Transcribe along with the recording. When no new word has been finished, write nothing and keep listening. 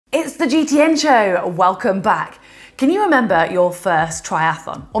It's the GTN show. Welcome back. Can you remember your first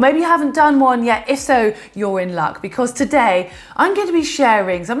triathlon? Or maybe you haven't done one yet. If so, you're in luck, because today I'm going to be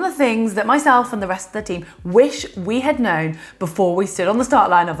sharing some of the things that myself and the rest of the team wish we had known before we stood on the start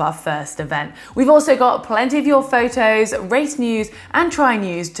line of our first event. We've also got plenty of your photos, race news and tri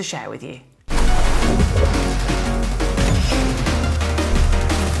news to share with you.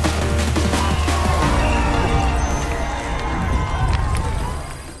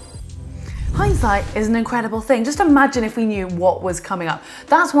 Hindsight is an incredible thing. Just imagine if we knew what was coming up.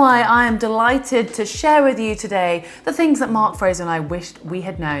 That's why I am delighted to share with you today the things that Mark Fraser and I wished we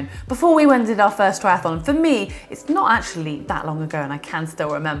had known before we went and did our first triathlon. For me, it's not actually that long ago and I can still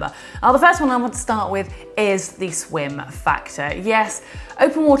remember. The first one I want to start with is the swim factor. Yes,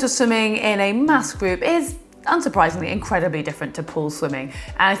 open water swimming in a mass group is unsurprisingly incredibly different to pool swimming,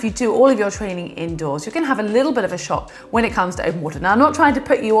 and if you do all of your training indoors, you're going to have a little bit of a shock when it comes to open water. Now, I'm not trying to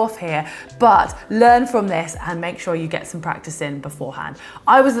put you off here, but learn from this and make sure you get some practice in beforehand.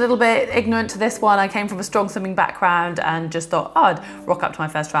 I was a little bit ignorant to this one. I came from a strong swimming background and just thought, oh, I'd rock up to my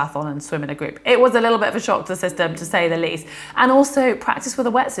first triathlon and swim in a group. It was a little bit of a shock to the system, to say the least. And also practice with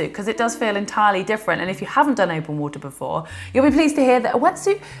a wetsuit, because it does feel entirely different, and if you haven't done open water before, you'll be pleased to hear that a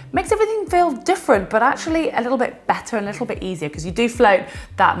wetsuit makes everything feel different, but actually a little bit better and a little bit easier, because you do float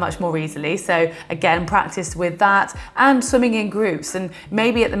that much more easily. So again, practice with that and swimming in groups. And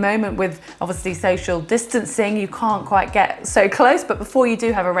maybe at the moment, with obviously social distancing, you can't quite get so close, but before you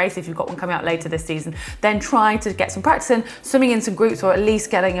do have a race, if you've got one coming out later this season, then try to get some practice in swimming in some groups, or at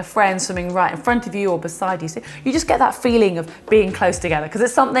least getting a friend swimming right in front of you or beside you, so you just get that feeling of being close together, because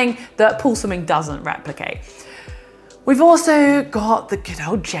it's something that pool swimming doesn't replicate. We've also got the good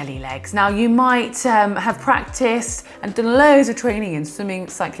old jelly legs. Now, you might have practiced and done loads of training in swimming,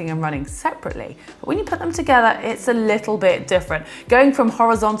 cycling and running separately, but when you put them together, it's a little bit different. Going from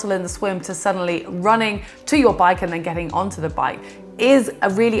horizontal in the swim to suddenly running to your bike and then getting onto the bike is a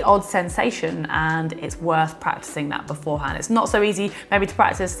really odd sensation, and it's worth practicing that beforehand. It's not so easy maybe to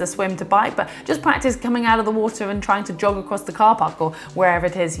practice the swim to bike, but just practice coming out of the water and trying to jog across the car park or wherever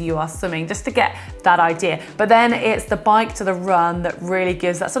it is you are swimming, just to get that idea. But then it's the bike to the run that really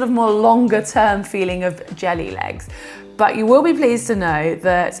gives that sort of more longer term feeling of jelly legs. But you will be pleased to know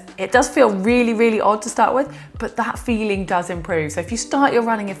that it does feel really, really odd to start with, but that feeling does improve. So if you start your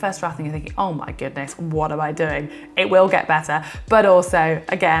running your first triathlon, you're thinking, oh my goodness, what am I doing? It will get better. But also,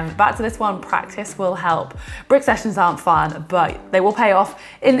 again, back to this one, practice will help. Brick sessions aren't fun, but they will pay off,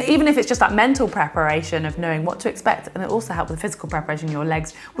 even if it's just that mental preparation of knowing what to expect, and it also helps with physical preparation. Your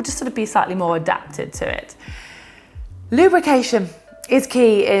legs will just sort of be slightly more adapted to it. Lubrication is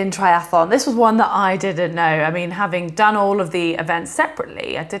key in triathlon. This was one that I didn't know. I mean, having done all of the events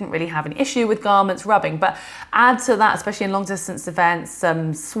separately, I didn't really have an issue with garments rubbing, but add to that, especially in long distance events,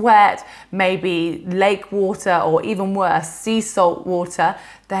 some sweat, maybe lake water, or even worse, sea salt water,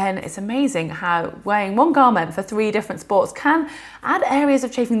 then it's amazing how wearing one garment for 3 different sports can add areas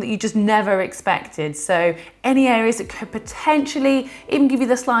of chafing that you just never expected. So any areas that could potentially even give you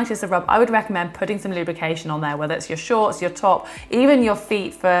the slightest of rub, I would recommend putting some lubrication on there, whether it's your shorts, your top, even your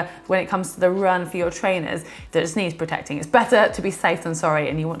feet, for when it comes to the run for your trainers that just needs protecting. It's better to be safe than sorry,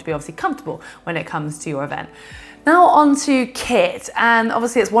 and you want to be obviously comfortable when it comes to your event. Now on to kit, and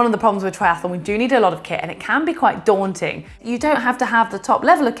obviously it's one of the problems with triathlon. We do need a lot of kit, and it can be quite daunting. You don't have to have the top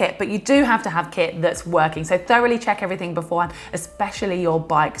level of kit, but you do have to have kit that's working. So thoroughly check everything beforehand, especially your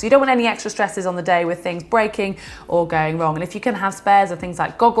bike, because you don't want any extra stresses on the day with things breaking or going wrong. And if you can have spares of things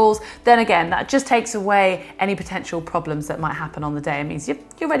like goggles, then again, that just takes away any potential problems that might happen on the day. It means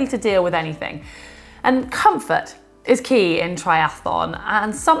you're ready to deal with anything. And comfort is key in triathlon,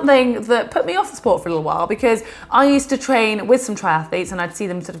 and something that put me off the sport for a little while, because I used to train with some triathletes and I'd see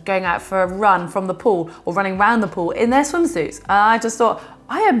them sort of going out for a run from the pool or running around the pool in their swimsuits, and I just thought,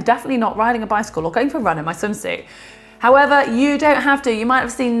 I am definitely not riding a bicycle or going for a run in my swimsuit. However, you don't have to. You might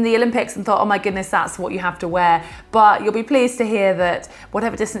have seen the Olympics and thought, oh my goodness, that's what you have to wear. But you'll be pleased to hear that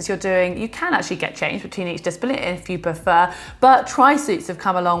whatever distance you're doing, you can actually get changed between each discipline if you prefer. But tri-suits have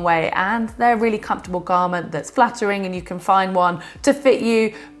come a long way, and they're a really comfortable garment that's flattering, and you can find one to fit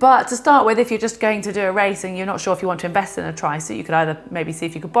you. But to start with, if you're just going to do a race and you're not sure if you want to invest in a tri-suit, you could either maybe see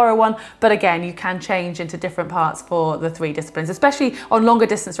if you could borrow one. But again, you can change into different parts for the 3 disciplines, especially on longer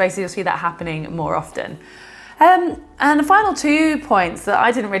distance races. You'll see that happening more often. And the final 2 points that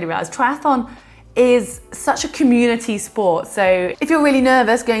I didn't really realize, triathlon is such a community sport. So if you're really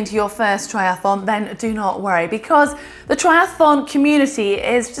nervous going to your first triathlon, then do not worry, because the triathlon community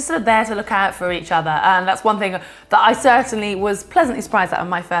is just sort of there to look out for each other. And that's one thing that I certainly was pleasantly surprised at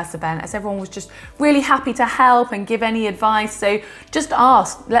my first event, as everyone was just really happy to help and give any advice. So just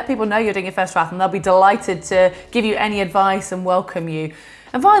ask, let people know you're doing your first triathlon. They'll be delighted to give you any advice and welcome you.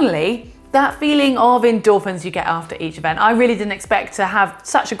 And finally, that feeling of endorphins you get after each event. I really didn't expect to have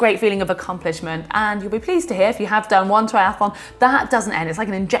such a great feeling of accomplishment, and you'll be pleased to hear, if you have done one triathlon, that doesn't end. It's like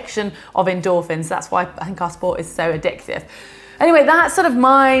an injection of endorphins. That's why I think our sport is so addictive. Anyway, that's sort of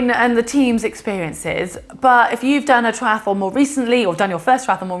mine and the team's experiences. But if you've done a triathlon more recently, or done your first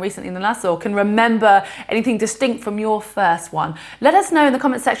triathlon more recently than last, or can remember anything distinct from your first one, let us know in the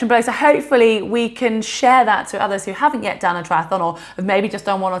comment section below. So hopefully we can share that to others who haven't yet done a triathlon, or have maybe just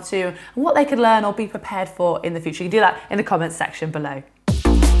done one or two, and what they could learn or be prepared for in the future. You can do that in the comment section below.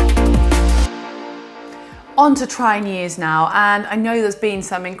 On to Tri News now, and I know there's been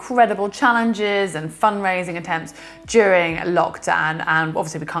some incredible challenges and fundraising attempts during lockdown, and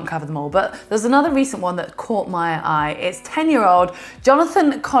obviously we can't cover them all, but there's another recent one that caught my eye. It's 10-year-old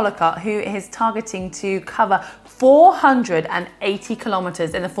Jonathan Collicott, who is targeting to cover 480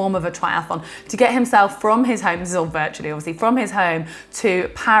 kilometers in the form of a triathlon to get himself from his home, this is all virtually obviously, from his home to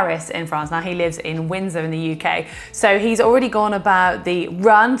Paris in France. Now he lives in Windsor in the UK. So he's already gone about the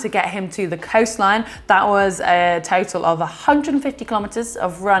run to get him to the coastline. That was a total of 150 kilometers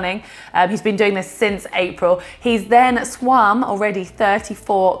of running. He's been doing this since April. He's then swum already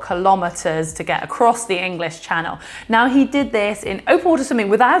 34 kilometers to get across the English Channel. Now he did this in open water swimming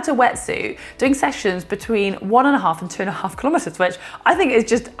without a wetsuit, doing sessions between 1.5 and 2.5 kilometers, which I think is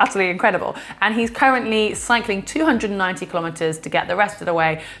just utterly incredible. And he's currently cycling 290 kilometers to get the rest of the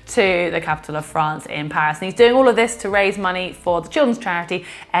way to the capital of France in Paris. And he's doing all of this to raise money for the children's charity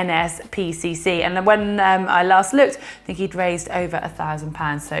NSPCC. And when I last looked, I think he'd raised over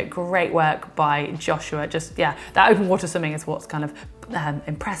 £1,000. So great work by Joshua. Just, yeah, that open water swimming is what's kind of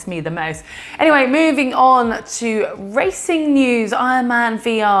impressed me the most. Anyway, moving on to racing news. Ironman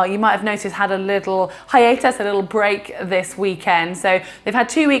VR, you might have noticed, had a little hiatus, a little break this weekend. So they've had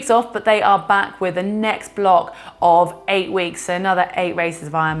 2 weeks off, but they are back with the next block of 8 weeks. So another 8 races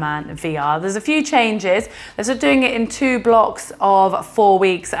of Ironman VR. There's a few changes. They're sort of doing it in 2 blocks of 4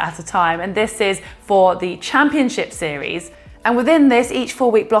 weeks at a time. And this is for the Championship Series. And within this, each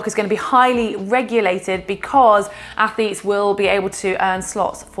 4-week block is going to be highly regulated, because athletes will be able to earn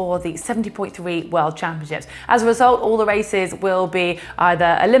slots for the 70.3 World Championships. As a result, all the races will be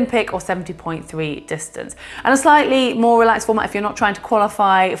either Olympic or 70.3 distance. And a slightly more relaxed format, if you're not trying to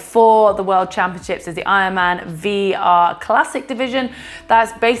qualify for the World Championships, is the Ironman VR Classic division.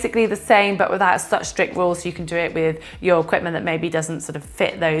 That's basically the same, but without such strict rules. So you can do it with your equipment that maybe doesn't sort of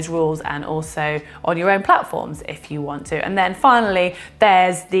fit those rules, and also on your own platforms if you want to. And then finally,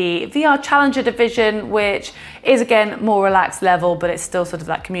 there's the VR Challenger division, which is again more relaxed level, but it's still sort of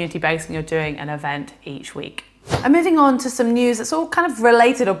that community based, and you're doing an event each week. And moving on to some news that's all kind of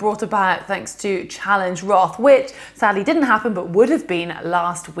related or brought about thanks to Challenge Roth, which sadly didn't happen but would have been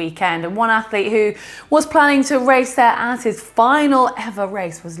last weekend. And one athlete who was planning to race there as his final ever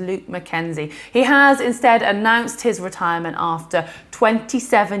race was Luke Mackenzie. He has instead announced his retirement after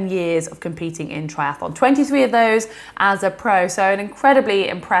 27 years of competing in triathlon, 23 of those as a pro. So an incredibly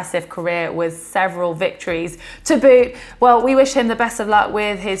impressive career with several victories to boot. Well, we wish him the best of luck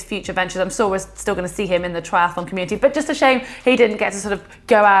with his future ventures. I'm sure we're still going to see him in the triathlon community, but just a shame he didn't get to sort of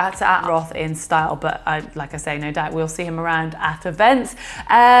go out at Roth in style. But like I say, no doubt we'll see him around at events.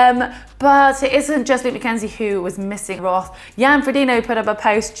 But it isn't just Luke Mackenzie who was missing Roth. Jan Frodeno put up a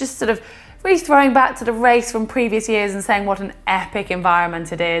post just sort of really throwing back to the race from previous years and saying what an epic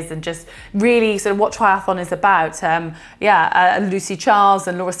environment it is, and just really sort of what triathlon is about. Lucy Charles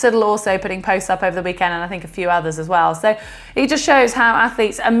and Laura Siddle also putting posts up over the weekend, and I think a few others as well. So it just shows how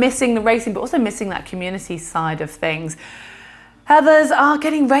athletes are missing the racing, but also missing that community side of things. Others are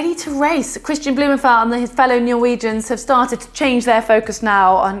getting ready to race. Christian Blumenfeld and his fellow Norwegians have started to change their focus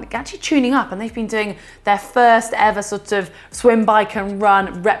now on actually tuning up, and they've been doing their first ever sort of swim, bike and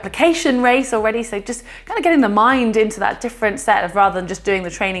run replication race already. So just kind of getting the mind into that different set of, rather than just doing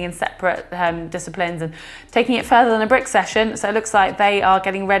the training in separate disciplines, and taking it further than a brick session. So it looks like they are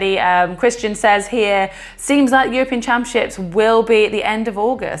getting ready. Christian says here, seems like European Championships will be at the end of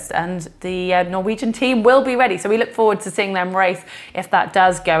August, and the Norwegian team will be ready. So we look forward to seeing them race if that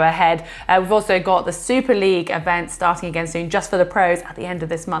does go ahead. We've also got the Super League event starting again soon, just for the pros at the end of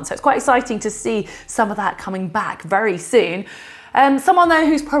this month. So it's quite exciting to see some of that coming back very soon. Someone though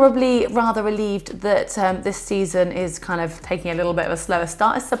who's probably rather relieved that this season is kind of taking a little bit of a slower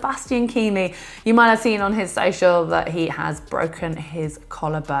start is Sebastian Kienle. You might have seen on his social that he has broken his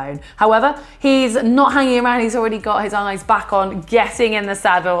collarbone. However, he's not hanging around. He's already got his eyes back on getting in the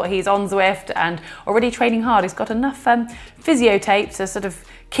saddle. He's on Zwift and already training hard. He's got enough physio tape to sort of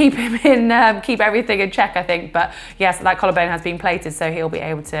keep him in, keep everything in check, I think. But yes, that collarbone has been plated, so he'll be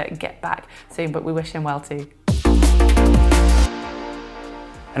able to get back soon, but we wish him well too.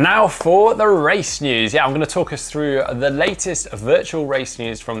 And now for the race news. Yeah, I'm going to talk us through the latest virtual race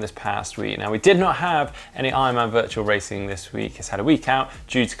news from this past week. Now, we did not have any Ironman virtual racing this week. It's had a week out,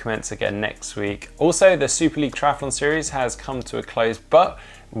 due to commence again next week. Also, the Super League Triathlon Series has come to a close, but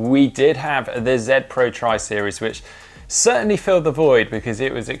we did have the Z Pro Tri Series, which certainly filled the void because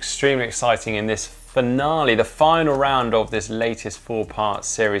it was extremely exciting in this finale, the final round of this latest 4-part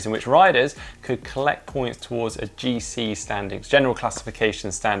series, in which riders could collect points towards a GC standings, general classification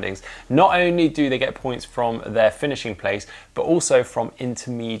standings. Not only do they get points from their finishing place, but also from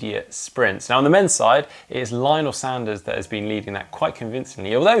intermediate sprints. Now on the men's side, it is Lionel Sanders that has been leading that quite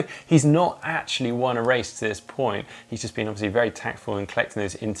convincingly. Although he's not actually won a race to this point, he's just been obviously very tactful in collecting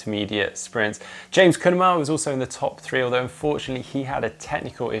those intermediate sprints. James Kuhnema was also in the top 3, although unfortunately he had a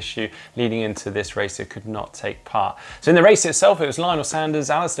technical issue leading into this race, so could not take part. So in the race itself, it was Lionel Sanders,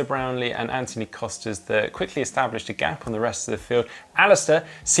 Alistair Brownlee and Anthony Costas that quickly established a gap on the rest of the field. Alistair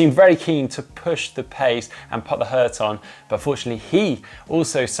seemed very keen to push the pace and put the hurt on, but unfortunately he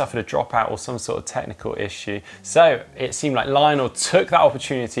also suffered a dropout or some sort of technical issue. So it seemed like Lionel took that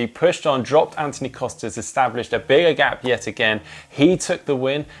opportunity, pushed on, dropped Anthony Costas, established a bigger gap yet again. He took the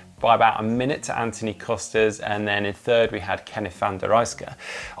win by about a minute to Anthony Costas, and then in third we had Kenneth van der Rijske.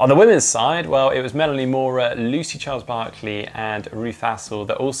 On the women's side, well, it was Melanie Mora, Lucy Charles-Barkley and Ruth Assel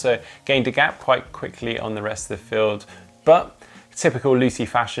that also gained a gap quite quickly on the rest of the field, but typical Lucy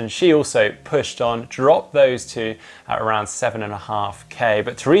fashion, she also pushed on, dropped those two at around 7.5k.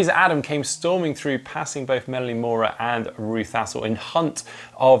 But Teresa Adam came storming through, passing both Melanie Mora and Ruth Assel in hunt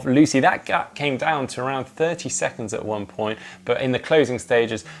of Lucy. That gap came down to around 30 seconds at one point, but in the closing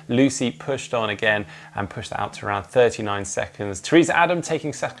stages, Lucy pushed on again and pushed that out to around 39 seconds. Teresa Adam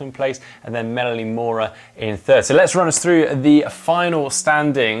taking second place, and then Melanie Mora in third. So let's run us through the final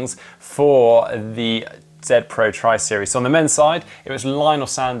standings for the Z Pro Tri Series. So on the men's side, it was Lionel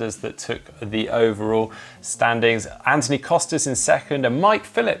Sanders that took the overall standings, Anthony Costas in second and Mike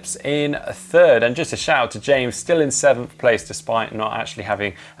Phillips in third. And just a shout out to James, still in 7th place despite not actually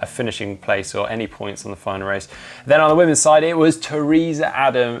having a finishing place or any points on the final race. Then on the women's side, it was Teresa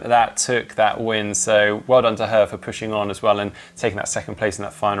Adam that took that win. So well done to her for pushing on as well and taking that second place in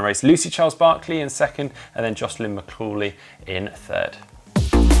that final race. Lucy Charles-Barkley in second, and then Jocelyn McCauley in third.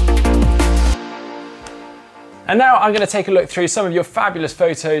 And now I'm going to take a look through some of your fabulous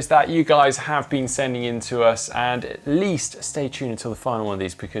photos that you guys have been sending in to us, and at least stay tuned until the final one of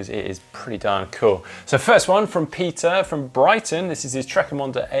these because it is pretty darn cool. So first one from Peter from Brighton. This is his Trekker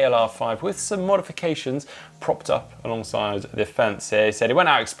ALR5 with some modifications propped up alongside the fence here. He said he went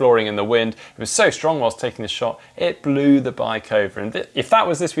out exploring in the wind. It was so strong whilst taking the shot, it blew the bike over. And if that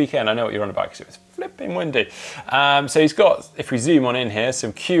was this weekend, I know what you're on about because it was flipping windy. So he's got, if we zoom on in here,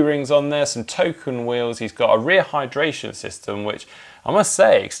 some Q rings on there, some token wheels. He's got a rear hydration system, which I must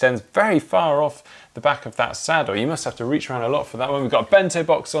say extends very far off the back of that saddle. You must have to reach around a lot for that one. We've got a bento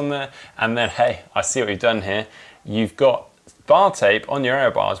box on there, and then, hey, I see what you've done here. You've got bar tape on your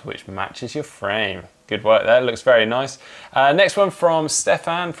aero bars, which matches your frame. Good work there, looks very nice. Next one from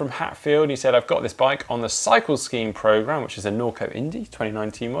Stefan from Hatfield. He said, I've got this bike on the Cycle Scheme program, which is a Norco Indy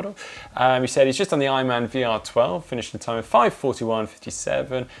 2019 model. He said he's just on the Ironman VR 12, finished in time of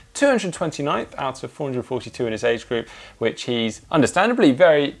 5:41.57, 229th out of 442 in his age group, which he's understandably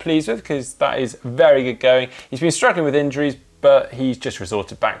very pleased with because that is very good going. He's been struggling with injuries, but he's just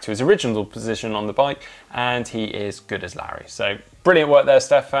resorted back to his original position on the bike, and he is good as Larry. So brilliant work there,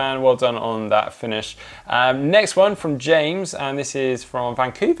 Stefan. Well done on that finish. Next one from James, and this is from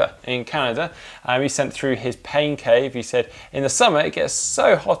Vancouver in Canada. He sent through his pain cave. He said, in the summer, it gets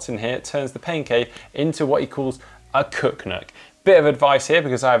so hot in here, it turns the pain cave into what he calls a cook nook. Bit of advice here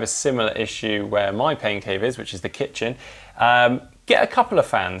because I have a similar issue where my pain cave is, which is the kitchen. Get a couple of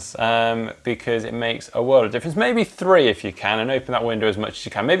fans because it makes a world of difference. Maybe 3 if you can, and open that window as much as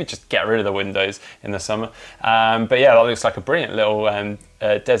you can. Maybe just get rid of the windows in the summer. But yeah, that looks like a brilliant little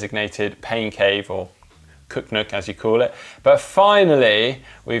designated pain cave, or cook nook as you call it. But finally,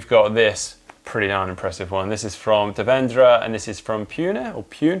 we've got this pretty darn impressive one. This is from Devendra, and this is from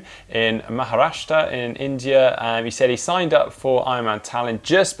Pune in Maharashtra in India. He said he signed up for Ironman Tallinn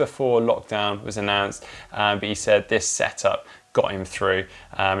just before lockdown was announced, but he said this setup got him through,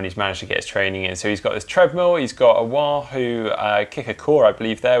 and he's managed to get his training in. So he's got this treadmill, he's got a Wahoo kicker core, I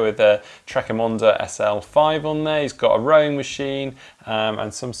believe, there with a Trekimonda SL5 on there. He's got a rowing machine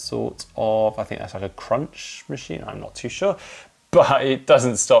and some sort of, I think that's like a crunch machine, I'm not too sure. But it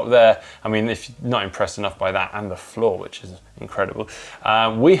doesn't stop there. I mean, if you're not impressed enough by that and the floor, which is incredible,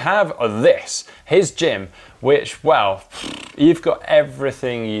 we have this, his gym, which, well, you've got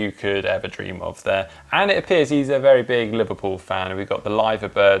everything you could ever dream of there. And it appears he's a very big Liverpool fan. We've got the Liver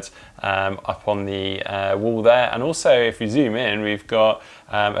Birds up on the wall there. And also, if we zoom in, we've got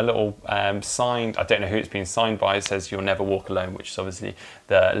a little signed, I don't know who it's been signed by, it says "You'll never walk alone," which is obviously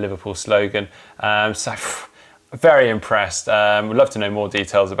the Liverpool slogan. Very impressed. We'd love to know more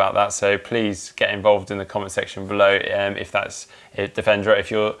details about that, so please get involved in the comment section below if that's it, Defender,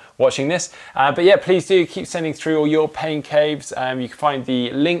 if you're watching this. But yeah, please do keep sending through all your pain caves. You can find the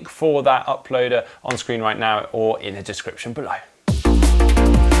link for that uploader on screen right now or in the description below.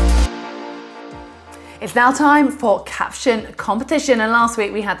 It's now time for Caption competition, and last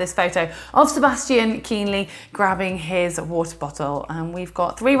week we had this photo of Sebastian Kienle grabbing his water bottle, and we've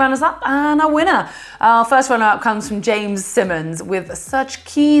got 3 runners up and a winner. Our first runner up comes from James Simmons with such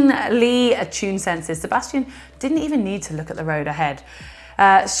keenly attuned senses. Sebastian didn't even need to look at the road ahead.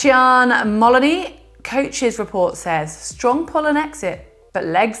 Sian Moloney, coach's report says, strong pull and exit, but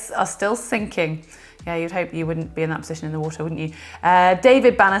legs are still sinking. Yeah, you'd hope you wouldn't be in that position in the water, wouldn't you?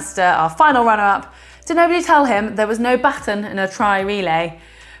 David Bannister, our final runner-up. Did nobody tell him there was no baton in a tri relay?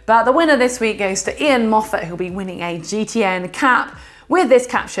 But the winner this week goes to Ian Moffat, who'll be winning a GTN cap. With this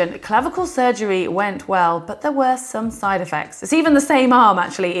caption, clavicle surgery went well, but there were some side effects. It's even the same arm,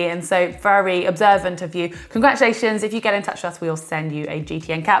 actually, Ian, so very observant of you. Congratulations. If you get in touch with us, we'll send you a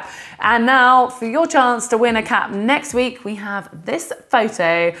GTN cap. And now, for your chance to win a cap next week, we have this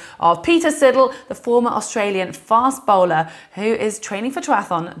photo of Peter Siddle, the former Australian fast bowler, who is training for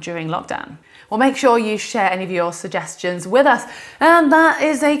triathlon during lockdown. Well, make sure you share any of your suggestions with us. And that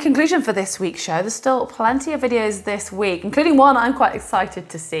is a conclusion for this week's show. There's still plenty of videos this week, including one I'm quite excited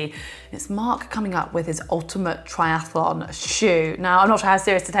to see. It's Mark coming up with his ultimate triathlon shoe. Now, I'm not sure how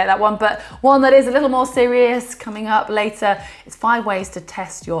serious to take that one, but one that is a little more serious coming up later. It's 5 ways to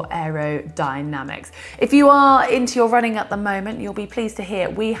test your aerodynamics. If you are into your running at the moment, you'll be pleased to hear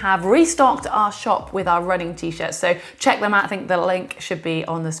we have restocked our shop with our running t-shirts. So check them out. I think the link should be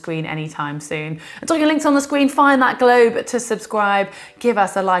on the screen anytime soon. And talking links on the screen, find that globe to subscribe. Give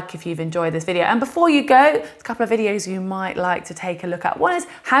us a like if you've enjoyed this video. And before you go, there's a couple of videos you might like to take a look at. One is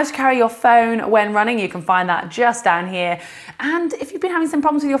how to carry your phone when running. You can find that just down here. And if you've been having some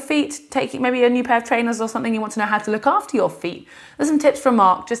problems with your feet, taking maybe a new pair of trainers or something, you want to know how to look after your feet, there's some tips from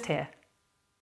Mark just here.